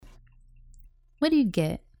What do you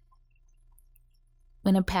get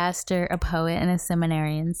when a pastor, a poet, and a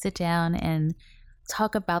seminarian sit down and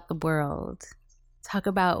talk about the world, talk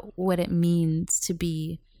about what it means to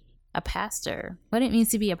be a pastor, what it means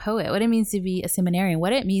to be a poet, what it means to be a seminarian,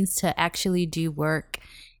 what it means to actually do work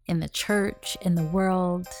in the church, in the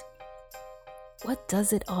world? What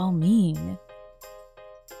does it all mean?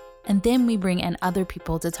 And then we bring in other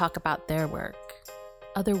people to talk about their work,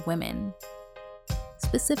 other women.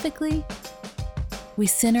 Specifically, we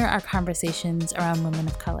center our conversations around women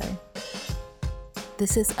of color.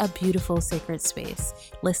 This is a beautiful, sacred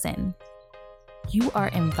space. Listen, you are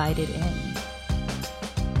invited in.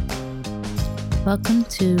 Welcome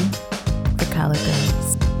to The Collard Girls.